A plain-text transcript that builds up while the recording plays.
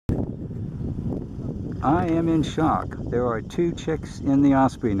I am in shock. There are 2 chicks in the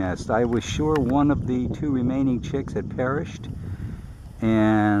osprey nest. I was sure one of the 2 remaining chicks had perished.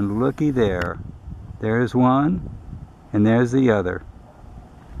 And looky there. There's one, and there's the other.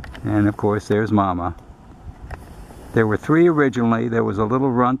 And of course, there's Mama. There were 3 originally. There was a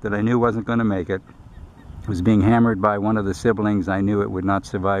little runt that I knew wasn't going to make it. It was being hammered by one of the siblings. I knew it would not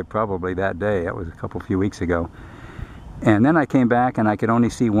survive probably that day. That was a few weeks ago. And then I came back and I could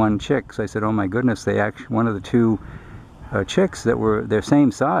only see 1 chick. So I said, oh my goodness, one of the 2 chicks that were their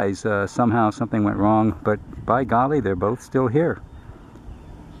same size, somehow something went wrong. But by golly, they're both still here.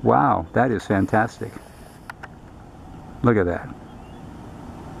 Wow, that is fantastic. Look at that.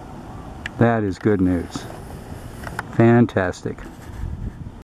 That is good news. Fantastic.